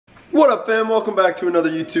What up, fam? Welcome back to another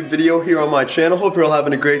YouTube video here on my channel. Hope you're all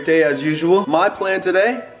having a great day as usual. My plan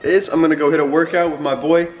today is I'm gonna go hit a workout with my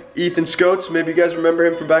boy Ethan Scotes. Maybe you guys remember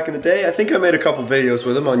him from back in the day. I think I made a couple videos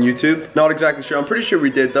with him on YouTube. Not exactly sure. I'm pretty sure we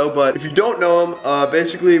did though, but if you don't know him,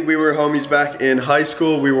 basically we were homies back in high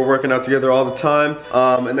school. We were working out together all the time,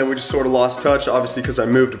 and then we just sort of lost touch, obviously because I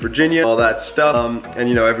moved to Virginia, all that stuff, and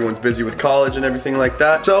you know, everyone's busy with college and everything like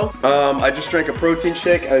that. So, I just drank a protein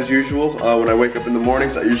shake as usual. When I wake up in the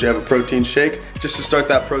mornings, I usually have a protein shake just to start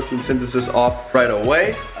that protein synthesis off right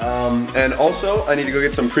away. And also, I need to go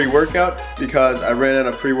get some pre-workout because I ran out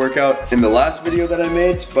of pre-workout in the last video that I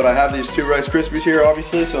made, but I have these 2 Rice Krispies here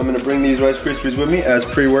obviously, so I'm gonna bring these Rice Krispies with me as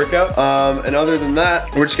pre-workout. And other than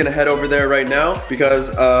that, we're just gonna head over there right now because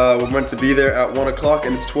we're meant to be there at 1 o'clock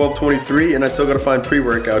and it's 12:23 and I still gotta find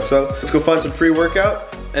pre-workout. So let's go find some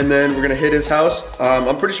pre-workout and then we're gonna hit his house.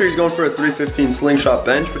 I'm pretty sure he's going for a 315 slingshot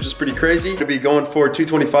bench, which is pretty crazy. Gonna be going for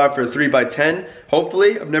 225 for a 3x10.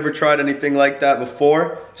 Hopefully, I've never tried anything like that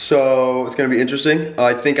before, so it's gonna be interesting.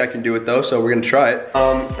 I think I can do it though, so we're gonna try it.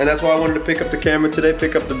 And that's why I wanted to pick up the camera today,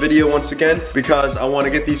 pick up the video once again, because I wanna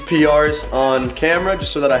get these PRs on camera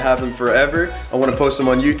just so that I have them forever. I wanna post them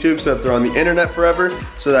on YouTube so that they're on the internet forever,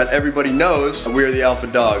 so that everybody knows we're the alpha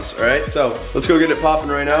dogs, all right? So let's go get it popping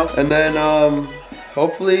right now. And then,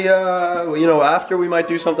 hopefully, you know, after we might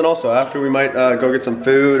do something also. After we might go get some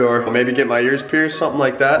food or maybe get my ears pierced, something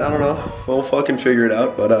like that. I don't know. We'll fucking figure it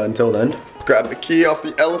out. But until then, grab the key off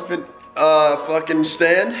the elephant fucking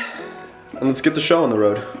stand and let's get the show on the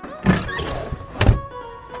road.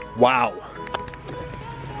 Wow.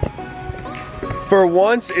 For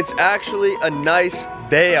once, it's actually a nice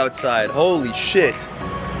day outside. Holy shit.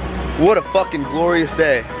 What a fucking glorious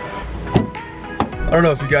day. I don't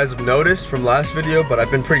know if you guys have noticed from last video, but I've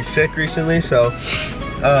been pretty sick recently, so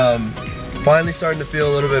finally starting to feel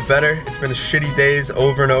a little bit better. It's been shitty days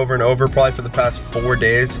over and over and over, probably for the past 4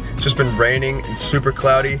 days. It's just been raining and super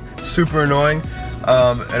cloudy, super annoying,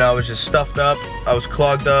 and I was just stuffed up. I was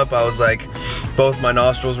clogged up. I was like, both my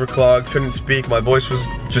nostrils were clogged, couldn't speak. My voice was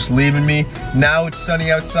just leaving me. Now it's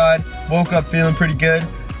sunny outside. Woke up feeling pretty good,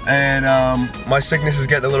 and my sickness is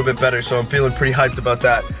getting a little bit better, so I'm feeling pretty hyped about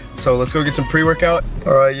that. So let's go get some pre-workout.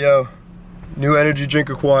 All right, yo, new energy drink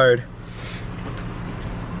acquired.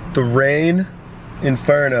 The Rain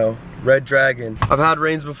Inferno, Red Dragon. I've had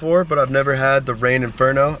Rains before, but I've never had the Rain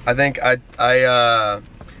Inferno. I think I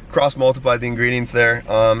cross-multiplied the ingredients there,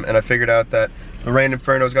 and I figured out that the Rain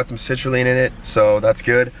Inferno's got some citrulline in it, so that's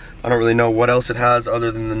good. I don't really know what else it has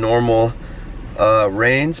other than the normal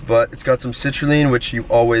Rains, but it's got some citrulline, which you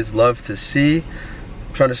always love to see.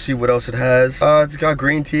 Trying to see what else it has. It's got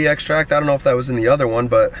green tea extract. I don't know if that was in the other one,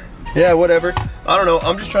 but yeah, whatever. I don't know.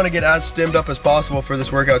 I'm just trying to get as stimmed up as possible for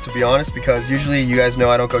this workout, to be honest, because usually you guys know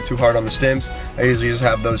I don't go too hard on the stims. I usually just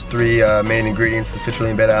have those 3 main ingredients, the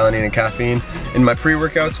citrulline, beta-alanine, and caffeine in my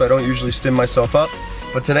pre-workout, so I don't usually stim myself up.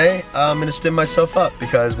 But today, I'm gonna stim myself up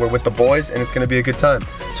because we're with the boys and it's gonna be a good time.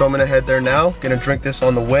 So I'm gonna head there now, gonna drink this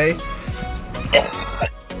on the way.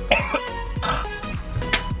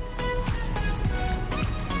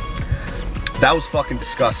 That was fucking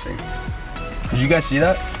disgusting. Did you guys see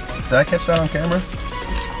that? Did I catch that on camera?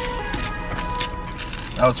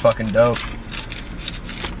 That was fucking dope.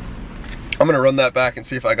 I'm gonna run that back and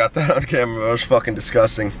see if I got that on camera. That was fucking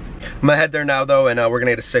disgusting. I'm gonna head there now though, and we're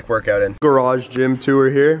gonna get a sick workout in. Garage gym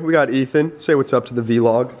tour here. We got Ethan. Say what's up to the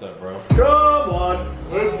vlog. What's up, bro? Come on.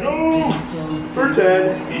 Let's go. For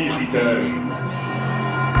 10. Easy 10.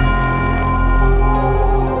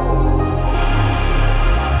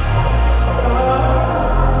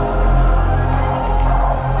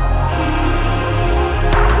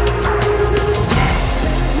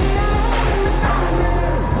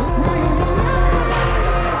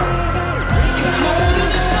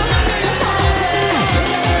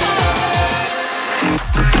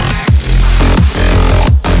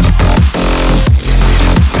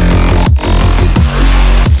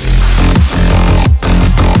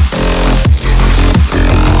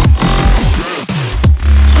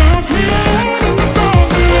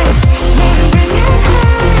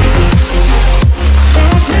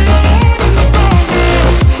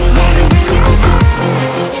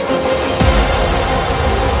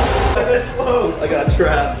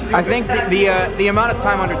 I think the amount of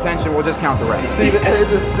time under tension will just count the rep. See, there's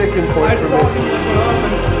a sticking point for me.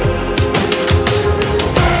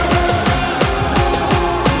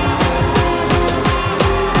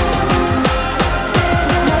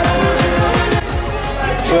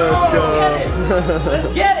 Let's go.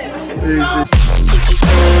 Let's get it. Easy.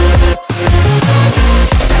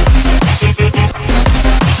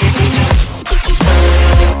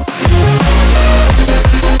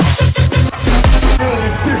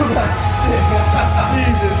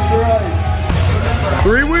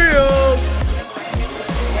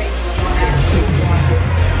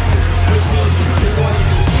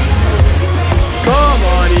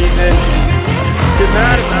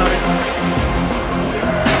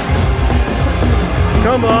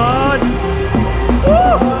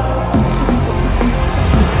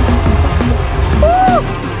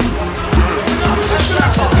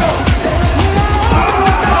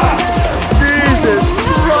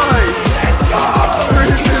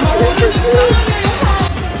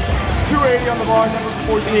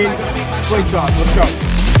 slingshot. Let's go.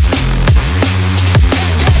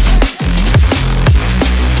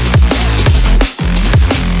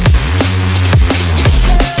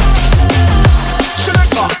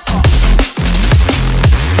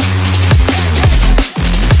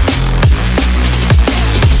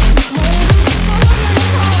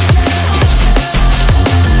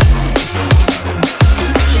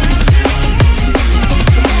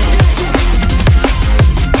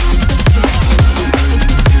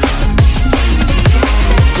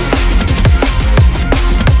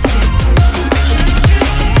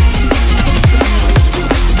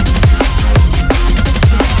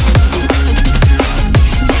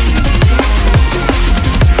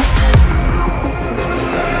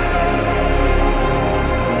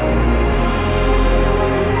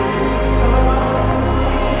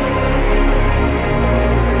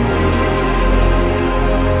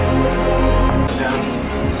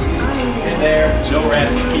 No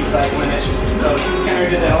rest, keep cycling it. So since Henry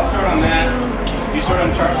did that, I'll start on that. You start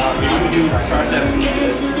on chart, maybe we do triceps.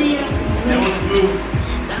 Then we'll just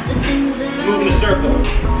move in a circle.